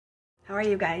How are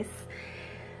you guys?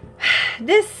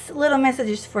 This little message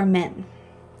is for men.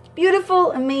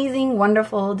 Beautiful, amazing,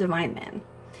 wonderful, divine men.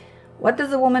 What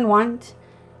does a woman want?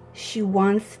 She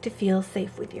wants to feel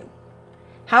safe with you.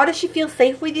 How does she feel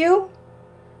safe with you?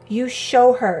 You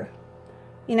show her.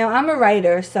 You know, I'm a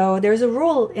writer, so there's a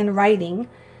rule in writing: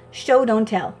 show, don't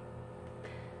tell.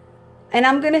 And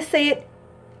I'm going to say it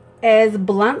as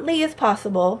bluntly as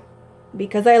possible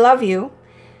because I love you.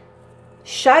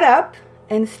 Shut up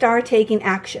and start taking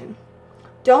action.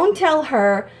 Don't tell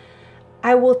her,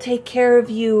 I will take care of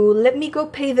you. Let me go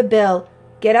pay the bill.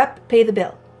 Get up, pay the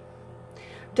bill.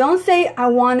 Don't say, I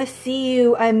want to see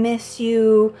you. I miss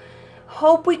you.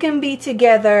 Hope we can be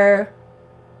together.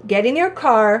 Get in your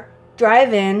car,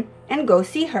 drive in, and go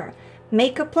see her.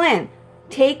 Make a plan.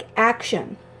 Take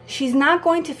action. She's not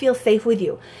going to feel safe with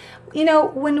you. You know,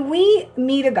 when we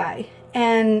meet a guy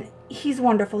and he's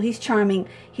wonderful, he's charming,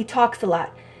 he talks a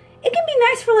lot, it can be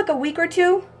nice for like a week or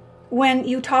two when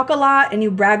you talk a lot and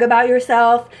you brag about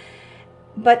yourself.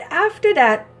 But after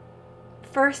that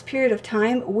first period of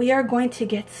time, we are going to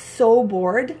get so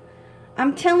bored.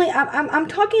 I'm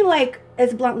talking like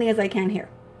as bluntly as I can here.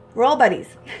 We're all buddies.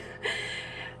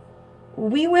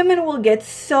 We women will get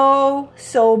so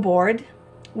bored.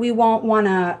 We won't want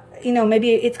to, you know,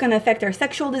 maybe it's going to affect our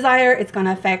sexual desire. It's going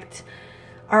to affect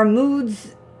our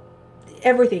moods,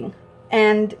 everything.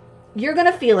 And you're going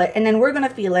to feel it, and then we're going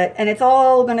to feel it, and it's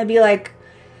all going to be like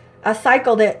a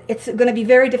cycle that it's going to be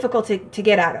very difficult to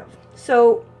get out of.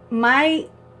 So my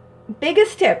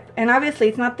biggest tip, and obviously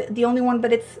it's not the only one,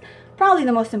 but it's probably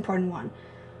the most important one: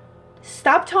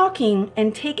 stop talking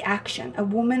and take action. A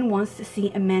woman wants to see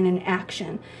a man in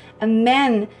action. A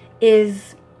man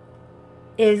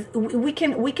we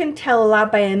can tell a lot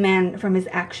by a man from his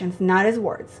actions, not his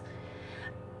words.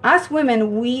 Us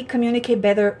women, we communicate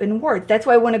better in words. That's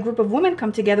why when a group of women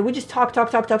come together, we just talk.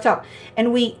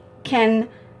 And we can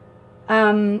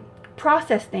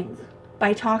process things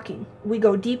by talking. We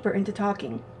go deeper into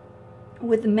talking.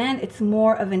 With men, it's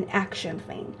more of an action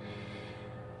thing.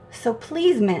 So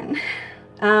please, men,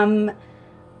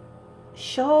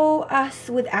 show us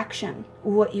with action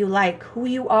what you like, who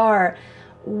you are.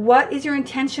 What is your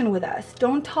intention with us?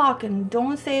 Don't talk and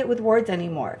don't say it with words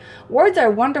anymore. Words are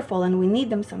wonderful and we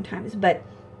need them sometimes, but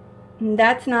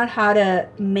that's not how to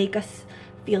make us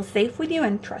feel safe with you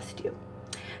and trust you.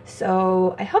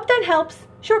 So I hope that helps.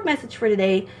 Short message for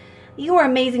today. You are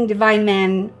amazing divine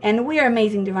men, and we are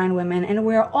amazing divine women, and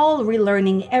we're all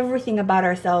relearning everything about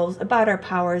ourselves, about our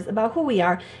powers, about who we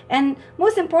are, and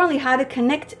most importantly, how to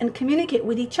connect and communicate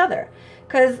with each other.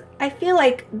 Because I feel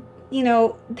like, you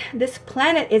know, this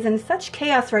planet is in such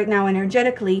chaos right now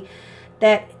energetically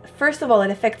that, first of all, it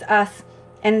affects us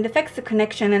and it affects the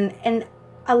connection, and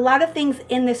a lot of things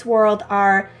in this world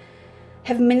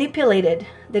have manipulated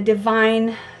the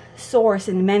divine source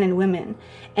in men and women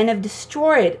and have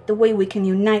destroyed the way we can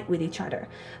unite with each other.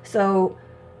 So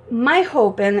my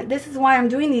hope, and this is why I'm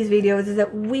doing these videos, is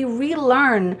that we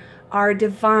relearn our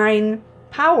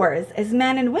powers as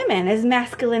men and women, as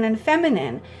masculine and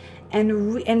feminine,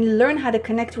 and learn how to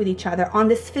connect with each other on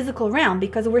this physical realm,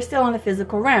 because we're still on the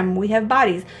physical realm. We have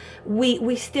bodies.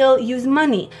 We still use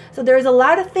money. So there's a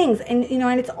lot of things, and you know,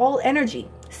 and it's all energy,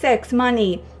 sex,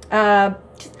 money,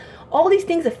 just all these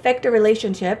things affect a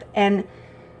relationship. And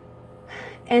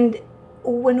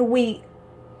when we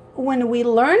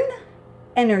learn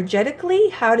energetically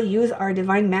how to use our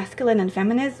divine masculine and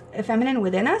feminine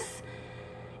within us,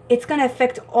 it's going to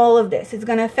affect all of this. It's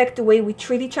going to affect the way we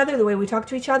treat each other, the way we talk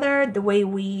to each other, the way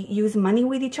we use money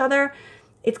with each other.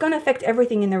 It's going to affect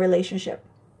everything in the relationship.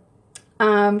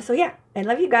 So yeah, I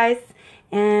love you guys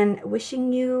and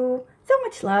wishing you so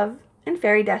much love and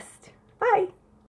fairy dust. Bye.